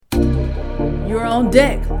You're on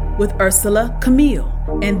deck with Ursula Camille,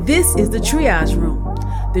 and this is the Triage Room.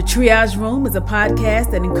 The Triage Room is a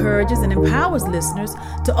podcast that encourages and empowers listeners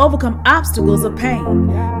to overcome obstacles of pain.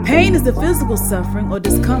 Pain is the physical suffering or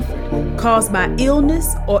discomfort caused by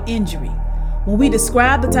illness or injury. When we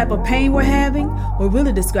describe the type of pain we're having, we're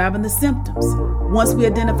really describing the symptoms. Once we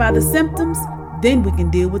identify the symptoms, then we can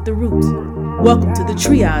deal with the root. Welcome to the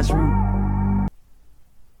Triage Room.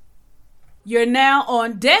 You're now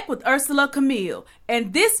on deck with Ursula Camille,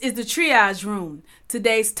 and this is the Triage Room.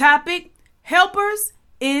 Today's topic, helpers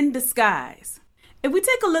in disguise. If we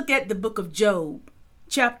take a look at the book of Job,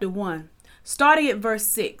 chapter 1, starting at verse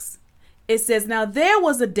 6, it says, "Now there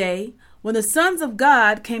was a day when the sons of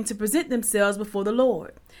God came to present themselves before the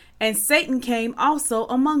Lord, and Satan came also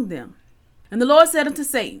among them. And the Lord said unto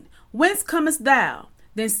Satan, Whence comest thou?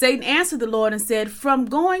 Then Satan answered the Lord and said, From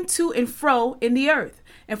going to and fro in the earth,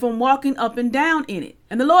 and from walking up and down in it.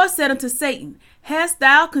 And the Lord said unto Satan, Hast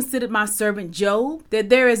thou considered my servant Job, that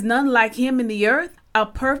there is none like him in the earth, a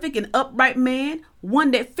perfect and upright man,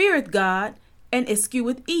 one that feareth God, and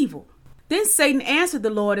escheweth evil? Then Satan answered the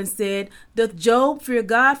Lord and said, Doth Job fear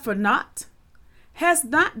God for naught? Hast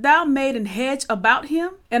not thou made an hedge about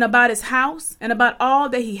him, and about his house, and about all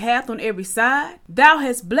that he hath on every side? Thou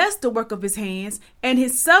hast blessed the work of his hands, and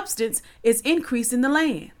his substance is increased in the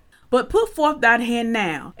land. But put forth thine hand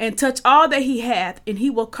now, and touch all that he hath, and he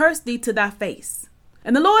will curse thee to thy face.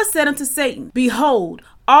 And the Lord said unto Satan, Behold,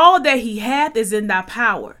 all that he hath is in thy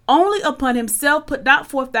power. Only upon himself put not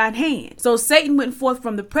forth thine hand. So Satan went forth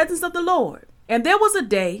from the presence of the Lord. And there was a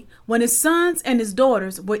day when his sons and his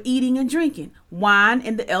daughters were eating and drinking wine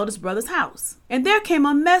in the eldest brother's house. And there came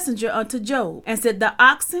a messenger unto Job, and said, The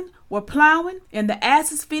oxen were plowing, and the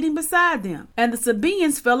asses feeding beside them. And the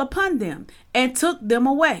Sabaeans fell upon them, and took them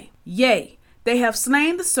away. Yea, they have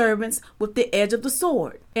slain the servants with the edge of the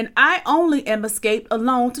sword. And I only am escaped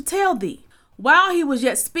alone to tell thee. While he was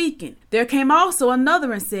yet speaking, there came also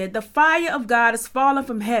another and said, The fire of God is fallen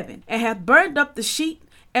from heaven, and hath burnt up the sheep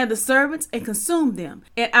and the servants, and consumed them.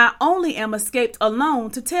 And I only am escaped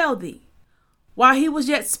alone to tell thee. While he was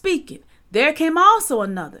yet speaking, there came also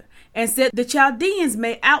another, and said, The Chaldeans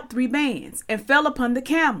made out 3 bands, and fell upon the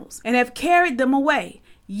camels, and have carried them away,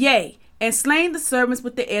 yea, and slain the servants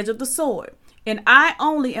with the edge of the sword. And I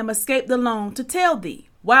only am escaped alone to tell thee.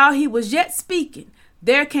 While he was yet speaking,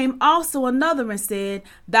 there came also another and said,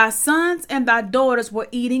 Thy sons and thy daughters were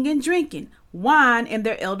eating and drinking wine in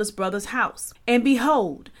their eldest brother's house. And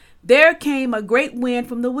behold, there came a great wind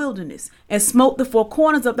from the wilderness, and smote the 4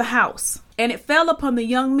 corners of the house. And it fell upon the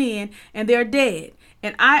young men, and they are dead.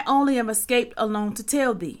 And I only am escaped alone to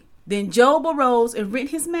tell thee. Then Job arose and rent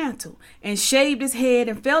his mantle, and shaved his head,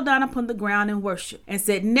 and fell down upon the ground and worshipped, and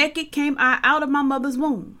said, Naked came I out of my mother's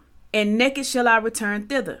womb, and naked shall I return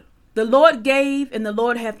thither. The Lord gave, and the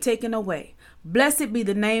Lord hath taken away. Blessed be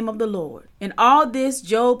the name of the Lord. In all this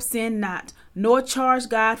Job sinned not, nor charged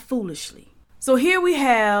God foolishly. So here we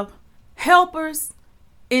have helpers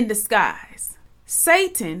in disguise.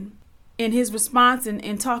 Satan, in his response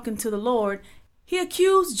in talking to the Lord, he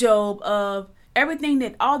accused Job of everything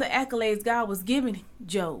that all the accolades God was giving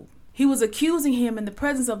Job. He was accusing him in the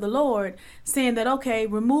presence of the Lord, saying that, okay,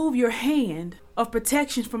 remove your hand of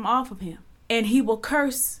protection from off of him, and he will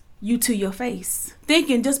curse you to your face.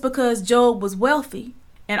 Thinking just because Job was wealthy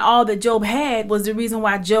and all that Job had was the reason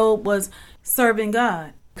why Job was serving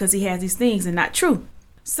God, because he has these things, and not true.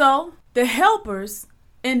 So the helpers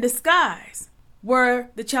in disguise were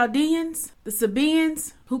the Chaldeans, the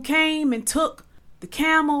Sabaeans, who came and took the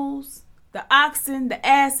camels, the oxen, the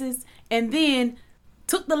asses, and then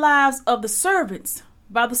took the lives of the servants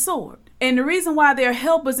by the sword. And the reason why they're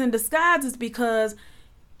helpers in disguise is because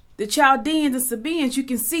the Chaldeans and Sabaeans, you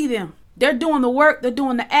can see them. They're doing the work, they're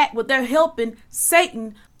doing the act, but they're helping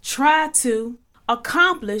Satan try to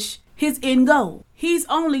accomplish his end goal. He's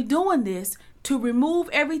only doing this to remove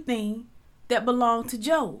everything that belonged to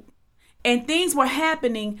Job. And things were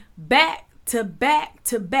happening back to back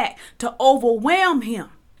to back to overwhelm him,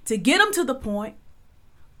 to get him to the point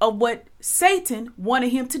of what Satan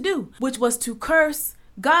wanted him to do, which was to curse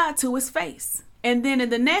God to his face. And then in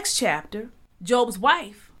the next chapter, Job's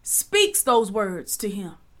wife speaks those words to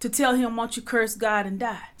him to tell him, won't you curse God and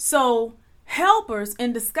die? So helpers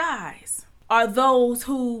in disguise are those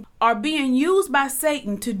who are being used by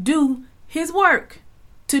Satan to do his work,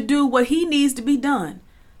 to do what he needs to be done,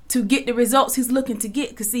 to get the results he's looking to get.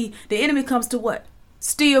 Because see, the enemy comes to what?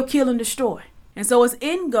 Steal, kill, and destroy. And so his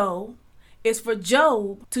end goal is for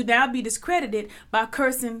Job to now be discredited by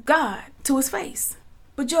cursing God to his face.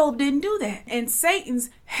 But Job didn't do that. And Satan's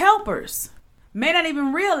helpers, may not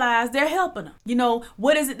even realize they're helping them.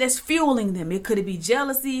 What is it that's fueling them? Could it be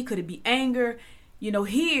jealousy? Could it be anger?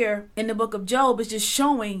 Here in the book of Job, it's just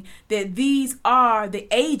showing that these are the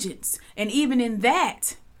agents. And even in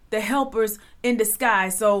that, the helpers in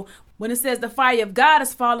disguise. So when it says the fire of God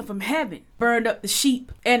has fallen from heaven, burned up the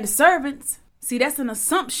sheep and the servants, see, that's an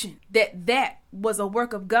assumption that was a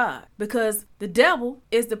work of God, because the devil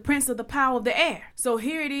is the prince of the power of the air. So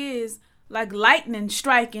here it is, like lightning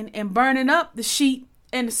striking and burning up the sheep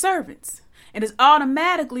and the servants. And it's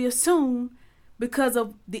automatically assumed, because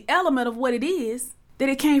of the element of what it is, that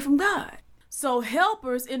it came from God. So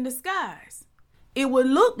helpers in disguise, it would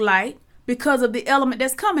look like, because of the element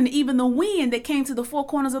that's coming, even the wind that came to the four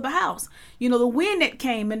corners of the house, the wind that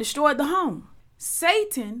came and destroyed the home.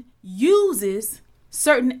 Satan uses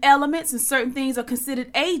certain elements, and certain things are considered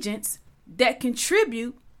agents that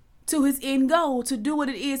contribute to his end goal, to do what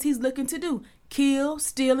it is he's looking to do: kill,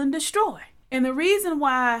 steal, and destroy. And the reason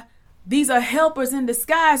why these are helpers in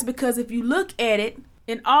disguise, because if you look at it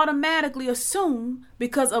and automatically assume,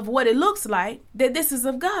 because of what it looks like, that this is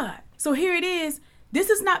of God. So here it is. This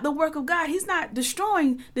is not the work of God. He's not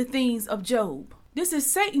destroying the things of Job. This is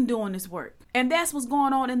Satan doing this work. And that's what's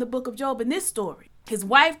going on in the book of Job in this story. His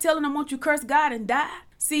wife telling him, won't you curse God and die?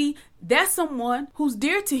 See, that's someone who's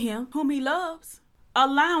dear to him, whom he loves,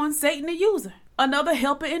 allowing Satan to use her. Another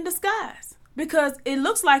helper in disguise. Because it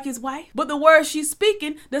looks like his wife, but the words she's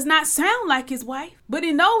speaking does not sound like his wife. But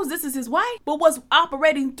he knows this is his wife. But what's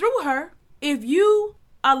operating through her, if you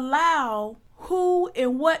allow who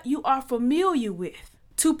and what you are familiar with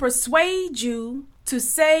to persuade you to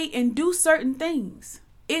say and do certain things,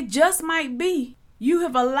 it just might be you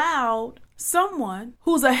have allowed someone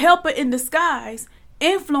who's a helper in disguise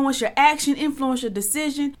influence your action, influence your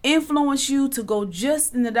decision, influence you to go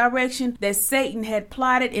just in the direction that Satan had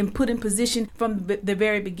plotted and put in position from the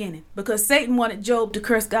very beginning. Because Satan wanted Job to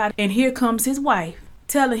curse God, and here comes his wife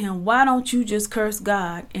telling him, why don't you just curse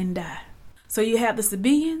God and die? So you have the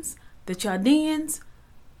Sabaeans, the Chaldeans,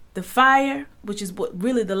 the fire, which is what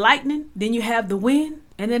really the lightning. Then you have the wind.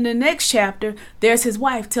 And then the next chapter, there's his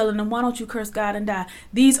wife telling him, why don't you curse God and die?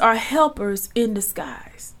 These are helpers in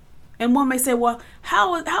disguise. And one may say, well,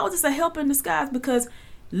 how is this a helper in disguise? Because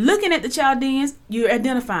looking at the Chaldeans, you're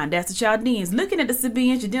identifying that's the Chaldeans. Looking at the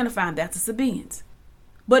Sabaeans, you're identifying that's the Sabaeans.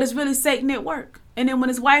 But it's really Satan at work. And then when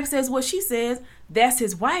his wife says what she says, that's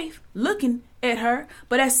his wife looking at her,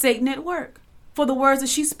 but that's Satan at work for the words that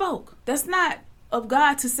she spoke. That's not of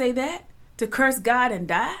God to say that, to curse God and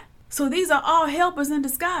die. So these are all helpers in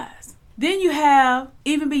disguise. Then you have,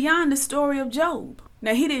 even beyond the story of Job.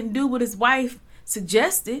 Now, he didn't do what his wife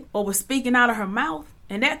suggested or was speaking out of her mouth.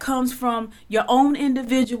 And that comes from your own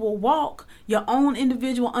individual walk, your own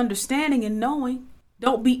individual understanding and knowing.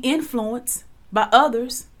 Don't be influenced by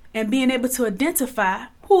others, and being able to identify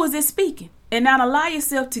who is it speaking, and not allow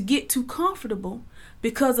yourself to get too comfortable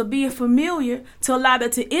because of being familiar, to allow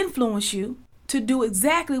that to influence you to do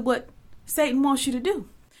exactly what Satan wants you to do.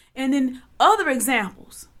 And then other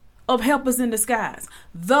examples of helpers in disguise: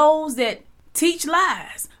 those that teach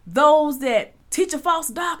lies, those that teach a false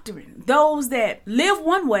doctrine, those that live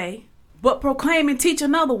one way but proclaim and teach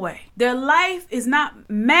another way. Their life is not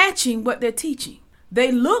matching what they're teaching.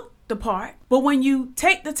 They look the part, but when you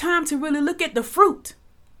take the time to really look at the fruit,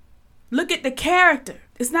 look at the character,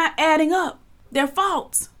 it's not adding up. They're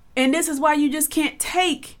false. And this is why you just can't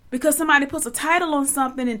take, because somebody puts a title on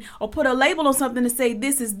something or put a label on something and say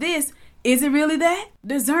this is this. Is it really that?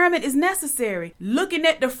 Discernment is necessary. Looking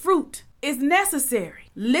at the fruit is necessary.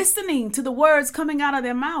 Listening to the words coming out of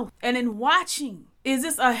their mouth, and then watching. Is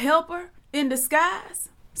this a helper in disguise?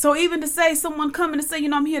 So even to say someone coming to say,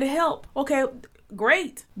 I'm here to help. Okay,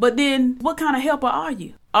 great. But then what kind of helper are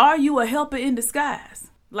you? Are you a helper in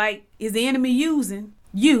disguise? Like, is the enemy using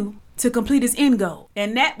you to complete his end goal?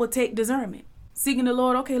 And that will take discernment. Seeking the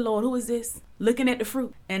Lord. Okay, Lord, who is this? Looking at the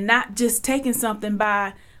fruit, and not just taking something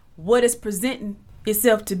by what it's presenting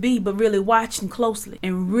itself to be, but really watching closely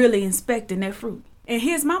and really inspecting that fruit. And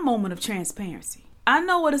here's my moment of transparency. I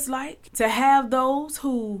know what it's like to have those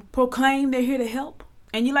who proclaim they're here to help,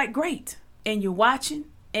 and you're like, great. And you're watching,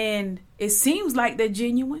 and it seems like they're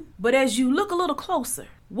genuine. But as you look a little closer,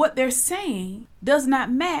 what they're saying does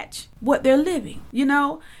not match what they're living,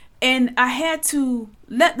 And I had to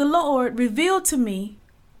let the Lord reveal to me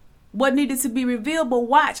what needed to be revealed. But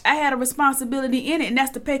watch, I had a responsibility in it, and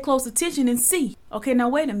that's to pay close attention and see. Okay, now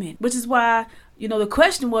wait a minute. Which is why, the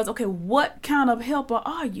question was, okay, what kind of helper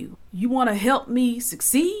are you? You want to help me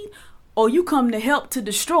succeed, or you come to help to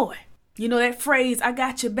destroy? That phrase, I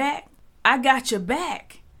got your back. I got your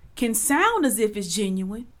back can sound as if it's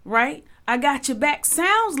genuine, right? I got your back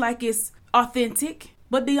sounds like it's authentic,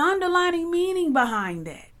 but the underlying meaning behind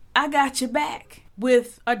that, I got your back,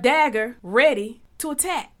 with a dagger ready to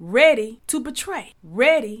attack, ready to betray,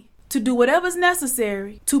 ready to do whatever's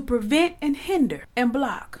necessary to prevent and hinder and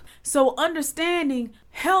block. So understanding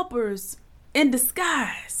helpers in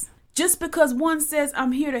disguise. Just because one says,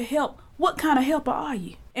 I'm here to help, what kind of helper are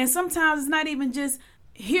you? And sometimes it's not even just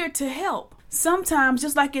here to help. Sometimes,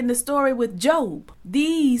 just like in the story with Job,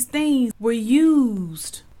 these things were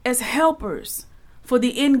used as helpers for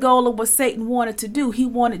the end goal of what Satan wanted to do. He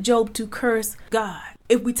wanted Job to curse God.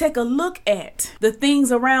 If we take a look at the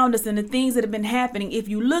things around us and the things that have been happening, if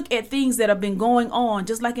you look at things that have been going on,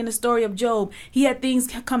 just like in the story of Job, he had things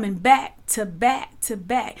coming back to back to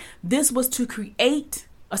back. This was to create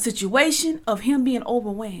a situation of him being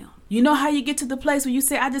overwhelmed. You know how you get to the place where you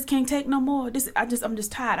say, I just can't take no more. I'm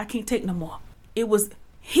just tired. I can't take no more. It was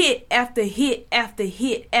hit after hit after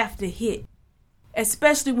hit after hit,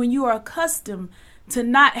 especially when you are accustomed to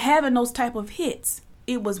not having those type of hits.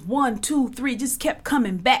 It was 1, 2, 3, just kept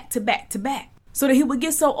coming back to back to back, so that he would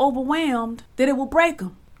get so overwhelmed that it would break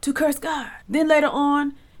him to curse God. Then later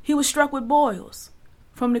on, he was struck with boils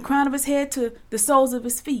from the crown of his head to the soles of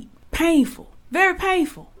his feet. Painful, very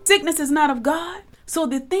painful. Sickness is not of God. So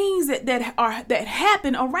the things that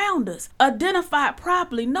happen around us, identify it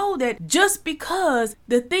properly, know that just because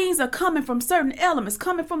the things are coming from certain elements,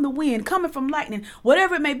 coming from the wind, coming from lightning,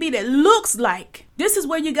 whatever it may be that looks like, this is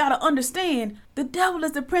where you got to understand the devil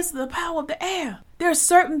is the prince of the power of the air. There are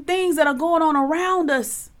certain things that are going on around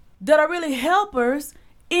us that are really helpers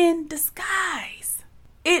in disguise.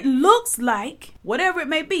 It looks like, whatever it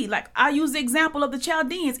may be, like I use the example of the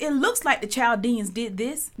Chaldeans. It looks like the Chaldeans did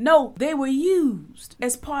this. No, they were used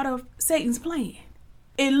as part of Satan's plan.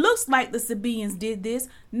 It looks like the Sabaeans did this.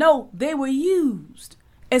 No, they were used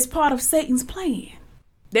as part of Satan's plan.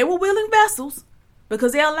 They were willing vessels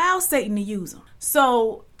because they allowed Satan to use them.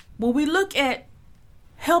 So when we look at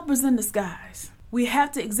helpers in disguise, we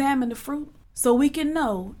have to examine the fruit so we can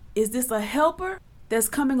know, is this a helper that's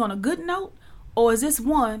coming on a good note? Or is this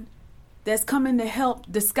one that's coming to help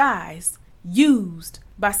disguise, used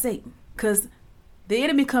by Satan? Because the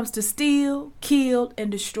enemy comes to steal, kill, and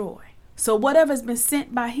destroy. So whatever has been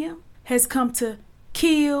sent by him has come to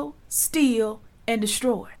kill, steal, and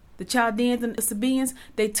destroy. The Chaldeans and the Sabaeans,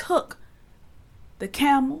 they took the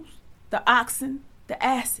camels, the oxen, the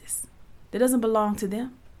asses that doesn't belong to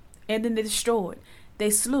them, and then they destroyed.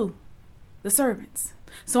 They slew the servants.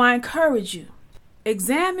 So I encourage you,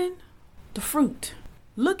 examine the fruit.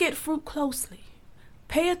 Look at fruit closely.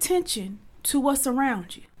 Pay attention to what's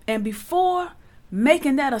around you. And before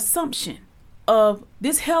making that assumption of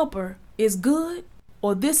this helper is good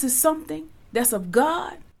or this is something that's of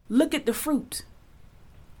God, look at the fruit.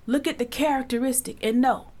 Look at the characteristic and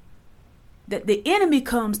know that the enemy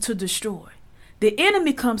comes to destroy. The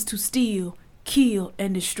enemy comes to steal, kill,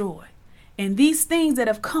 and destroy. And these things that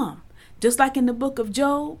have come, just like in the book of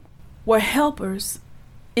Job, were helpers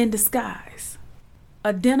in disguise.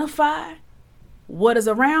 Identify what is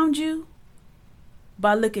around you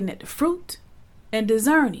by looking at the fruit and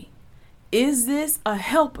discerning, is this a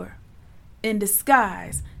helper in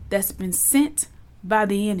disguise that's been sent by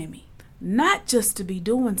the enemy? Not just to be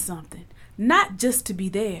doing something, not just to be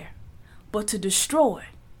there, but to destroy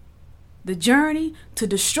the journey, to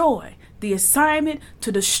destroy the assignment,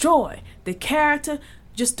 to destroy the character,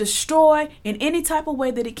 just destroy in any type of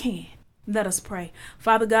way that it can. Let us pray.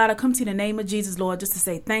 Father God, I come to you in the name of Jesus, Lord, just to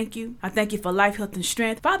say thank you. I thank you for life, health, and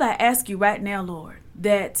strength. Father, I ask you right now, Lord,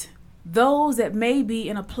 that those that may be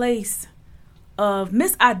in a place of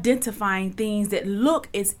misidentifying things that look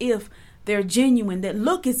as if they're genuine, that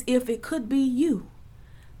look as if it could be you,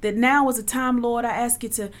 that now is the time, Lord, I ask you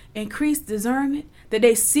to increase discernment, that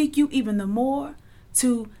they seek you even the more,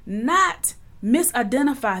 to not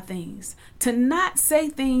misidentify things, to not say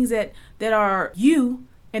things that are you,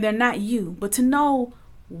 and they're not you, but to know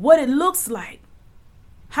what it looks like,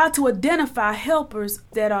 how to identify helpers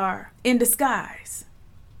that are in disguise.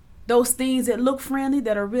 Those things that look friendly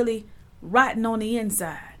that are really rotten on the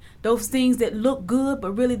inside. Those things that look good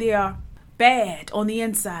but really they are bad on the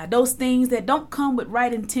inside. Those things that don't come with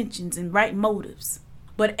right intentions and right motives,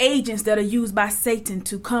 but agents that are used by Satan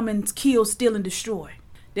to come and kill, steal, and destroy.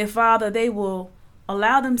 That, Father, they will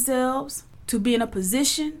allow themselves to be in a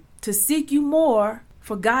position to seek you more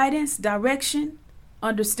for guidance, direction,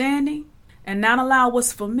 understanding, and not allow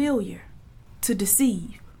what's familiar to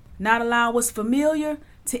deceive, not allow what's familiar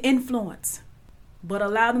to influence, but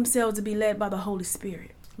allow themselves to be led by the Holy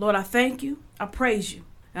Spirit. Lord, I thank you, I praise you,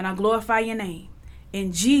 and I glorify your name.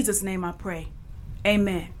 In Jesus' name I pray.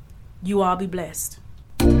 Amen. You all be blessed.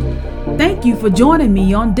 Thank you for joining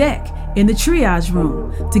me on deck in the Triage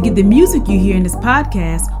Room. To get the music you hear in this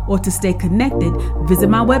podcast or to stay connected, visit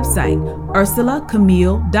my website,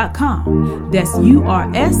 UrsulaCamille.com. That's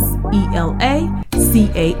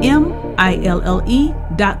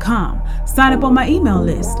UrselaCamille.com. Sign up on my email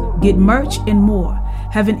list, get merch, and more.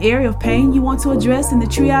 Have an area of pain you want to address in the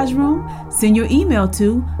Triage Room? Send your email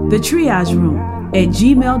to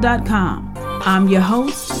thetriageroom@gmail.com. I'm your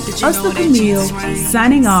host, Ursula Camille,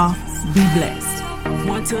 signing off. Be blessed.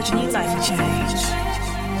 One touch and your life will change.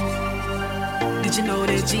 Did you know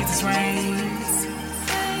that Jesus reigns?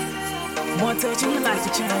 One touch and your life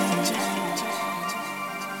will change.